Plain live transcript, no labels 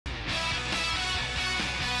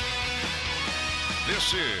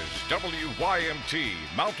This is WYMT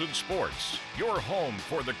Mountain Sports, your home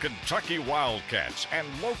for the Kentucky Wildcats and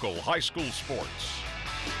local high school sports.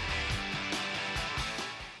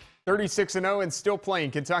 36-0 and still playing.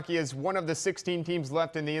 Kentucky is one of the 16 teams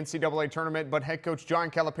left in the NCAA tournament, but head coach John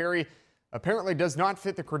Calipari apparently does not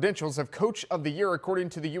fit the credentials of Coach of the Year, according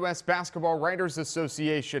to the U.S. Basketball Writers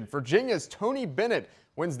Association. Virginia's Tony Bennett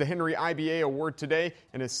wins the Henry IBA Award today.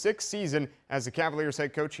 In his sixth season as the Cavaliers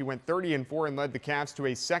head coach, he went 30-4 and led the Cavs to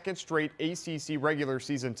a second straight ACC regular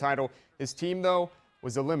season title. His team, though,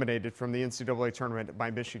 was eliminated from the NCAA tournament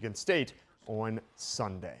by Michigan State on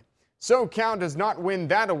Sunday. So Cal does not win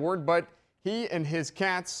that award, but he and his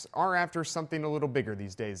Cats are after something a little bigger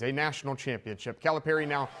these days, a national championship. Calipari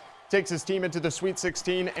now takes his team into the Sweet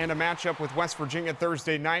 16 and a matchup with West Virginia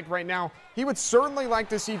Thursday night. Right now, he would certainly like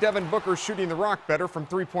to see Devin Booker shooting the rock better from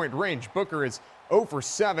three-point range. Booker is 0 for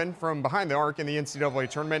 7 from behind the arc in the NCAA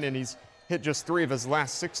tournament, and he's hit just 3 of his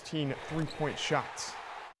last 16 three-point shots.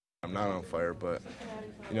 I'm not on fire, but,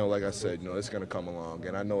 like I said, it's going to come along,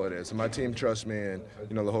 and I know it is. And my team trusts me, and,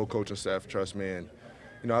 the whole coaching staff trusts me. And,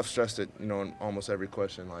 I've stressed it, in almost every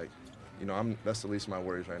question. Like, that's the least of my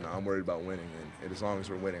worries right now. I'm worried about winning, and as long as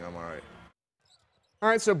we're winning, I'm all right. All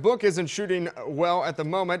right, so Book isn't shooting well at the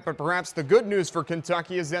moment, but perhaps the good news for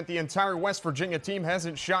Kentucky is that the entire West Virginia team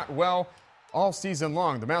hasn't shot well all season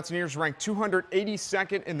long. The Mountaineers ranked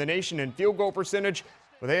 282nd in the nation in field goal percentage,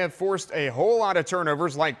 but they have forced a whole lot of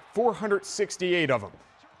turnovers, like 468 of them.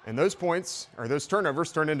 And those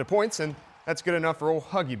turnovers turn into points, and that's good enough for old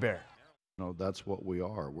Huggy Bear. That's what we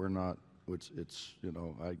are. We're not,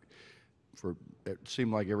 it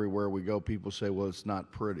seemed like everywhere we go, people say, well, it's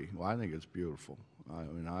not pretty. Well, I think it's beautiful. I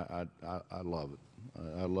love it.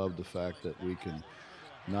 I love the fact that we can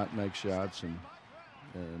not make shots and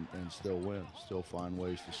still win, still find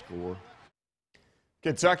ways to score.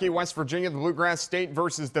 Kentucky, West Virginia, the Bluegrass State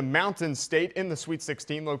versus the Mountain State in the Sweet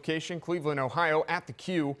 16 location, Cleveland, Ohio at the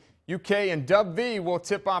Q. UK and Dub V will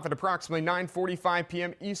tip off at approximately 9:45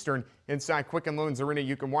 p.m. Eastern inside Quicken Loans Arena.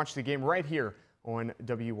 You can watch the game right here on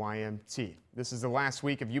WYMT. This is the last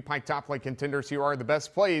week of UPike Top Flight Contenders. Here are the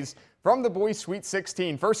best plays from the boys' Sweet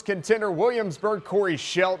 16. First contender, Williamsburg, Corey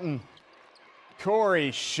Shelton. Corey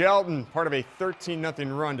Shelton, part of a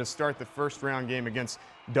 13-0 run to start the first round game against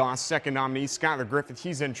Doss. Second nominee, Skylar Griffith.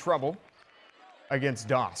 He's in trouble against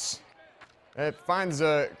Doss. It finds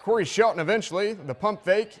Corey Shelton eventually, the pump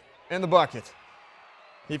fake and the bucket.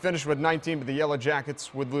 He finished with 19, but the Yellow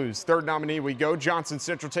Jackets would lose. Third nominee we go. Johnson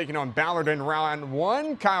Central taking on Ballard in round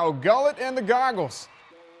 1. Kyle Gullett and the goggles.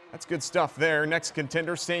 That's good stuff there. Next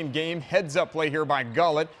contender, same game. Heads-up play here by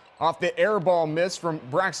Gullett. Off the air ball miss from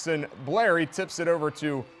Braxton Blair. He tips it over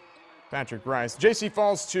to Patrick Rice. JC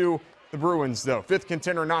falls to the Bruins, though. Fifth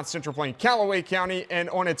contender, not Central, playing Callaway County. And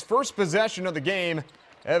on its first possession of the game,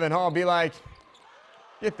 Evan Hall be like,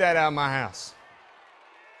 get that out of my house.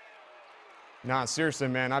 Nah, seriously,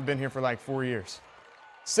 man, I've been here for like 4 years.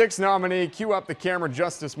 Sixth nominee, cue up the camera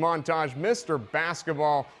justice montage. Mr.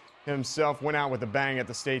 Basketball himself went out with a bang at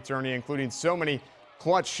the state tourney, including so many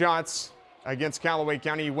clutch shots against Callaway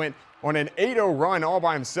County. He went on an 8-0 run all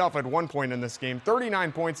by himself at one point in this game.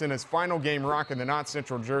 39 points in his final game rocking the Not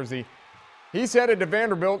Central jersey. He's headed to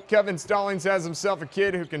Vanderbilt. Kevin Stallings has himself a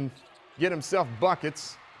kid who can get himself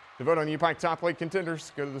buckets. To vote on the UPike Top Play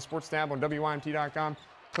Contenders, go to the sports tab on WYMT.com.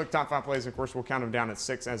 Click Top 5 Plays. Of course, we'll count them down at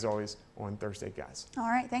 6, as always, on Thursday, guys. All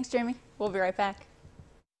right. Thanks, Jamie. We'll be right back.